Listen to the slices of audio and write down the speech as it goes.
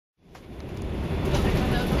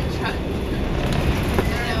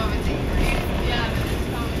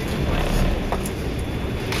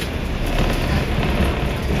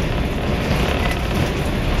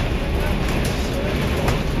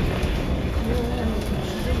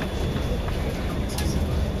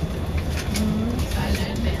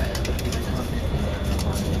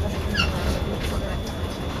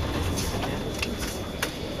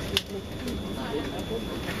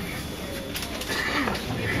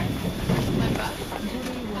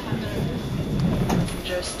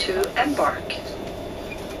to embark.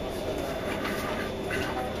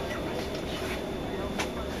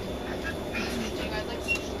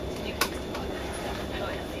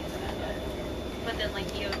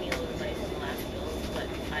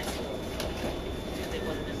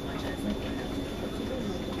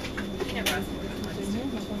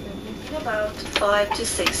 In about 5 to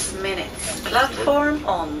 6 minutes. Platform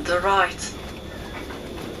on the right.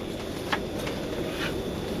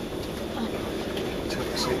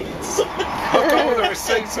 I don't want to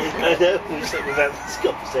say something. I know, we've said about this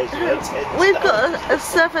conversation about 10 We've times. got a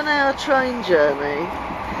 7-hour train journey,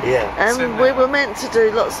 Yeah. and we were meant to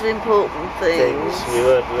do lots of important things. We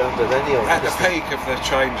haven't done any of At the this. peak of the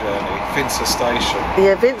train journey, Finse station.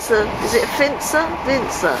 Yeah, Finse. Is it Finse?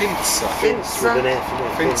 Finse. Finse. Finse. With an F,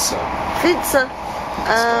 isn't it? Finse. Finse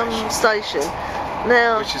station.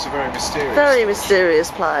 Now, Which is a very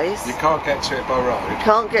mysterious place. You can't get to it by road.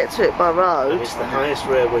 Can't get to it by road. It's the highest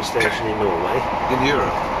railway station in Norway. In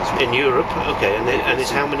Europe. In Europe, okay, and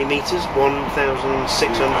it's how many metres?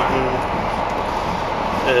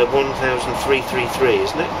 1,333,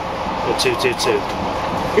 isn't it? Or 222?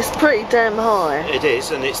 It's pretty damn high. It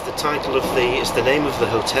is, and it's the title of it's the name of the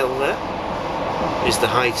hotel there, is the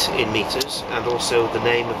height in metres, and also the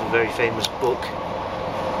name of a very famous book,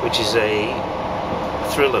 which is a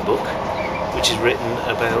thriller book, which is written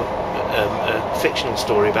about a fictional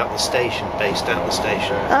story about the station, based at the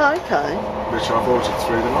station. Oh, okay. Which I've ordered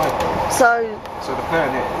through the library. So the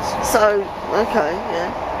plan is... okay,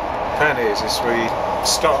 yeah. The plan is we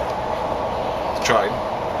stop the train,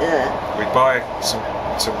 Yeah. we buy some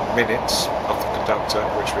minutes of the conductor,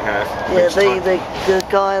 which we have. Yeah, Each time- the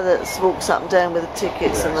guy that walks up and down with the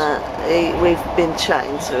tickets and that, we've been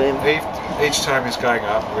chatting to him. Each time he's going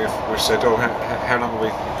up, we've said, oh, how long have we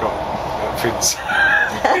got at Finse?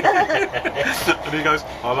 And he goes,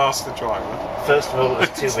 I'll ask the driver. First of all, it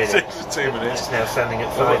was 2 minutes. 2 minutes. It's now standing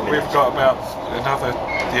at 5 minutes. We've got about another,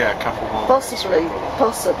 couple more. Possibly.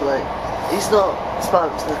 He's not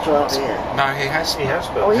spoken to the driver yet. No, he has. He has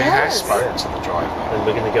spoken. Oh, He he has has? spoken to the driver. And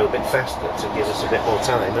we're going to go a bit faster to give us a bit more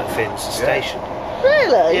time at Finse station.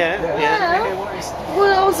 Really? Yeah.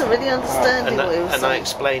 Well, I wasn't really understanding what he was And I saying.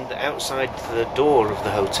 explained that outside the door of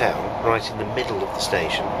the hotel, right in the middle of the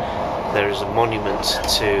station, there is a monument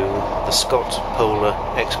to the Scott Polar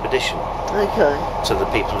expedition, Okay. to the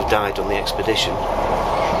people who died on the expedition.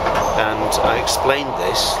 And I explained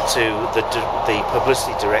this to the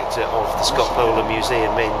publicity director of the Scott Polar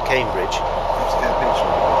Museum in Cambridge,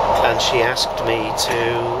 and she asked me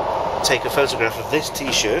to take a photograph of this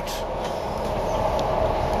T-shirt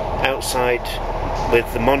outside with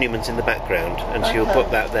the monument in the background, and she'll put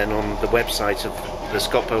that then on the website of the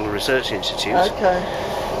Scott Polar Research Institute. Okay.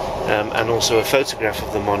 And also a photograph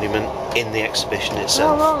of the monument in the exhibition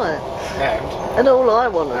itself. All right. And all I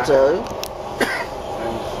want to do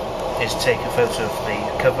is take a photo of the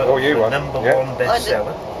cover Oh, of you the want? number Yeah. one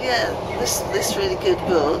bestseller. this really good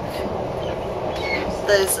book.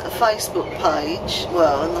 There's a Facebook page,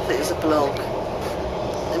 well, and I think it's a blog,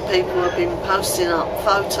 and people have been posting up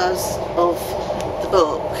photos of the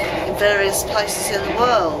book in various places in the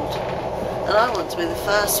world, and I want to be the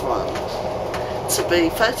first one to be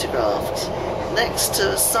photographed next to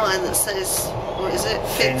a sign that says, what is it?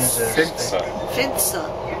 Finse. Finse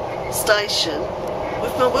station,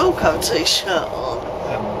 with my Wilco t-shirt on.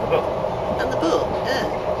 The book. And the book, yeah.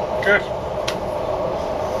 Good.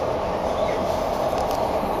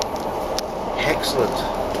 Excellent.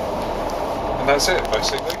 And that's it,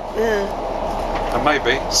 basically. Yeah. And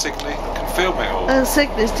maybe Signey can film it all. And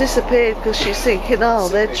Signy's disappeared because she's thinking, oh,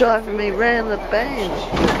 they're driving me round the bend.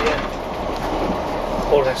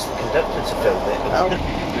 Yeah. Or ask the conductor to film it. Oh,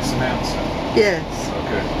 This announcer. yes. So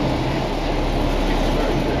good.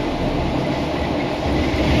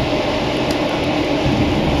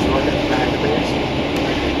 Shall I get the bag of beers?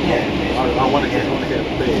 Yeah. I want to get the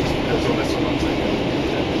beers because all this one I'm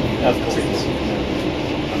taking. Of course.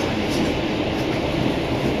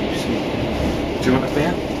 Do you want a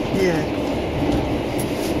beer? Yeah.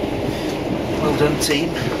 Well done, team.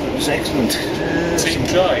 It was excellent. Team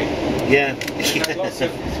J. Yeah. Lots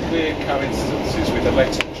of weird coincidences with the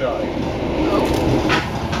letter J. Oh.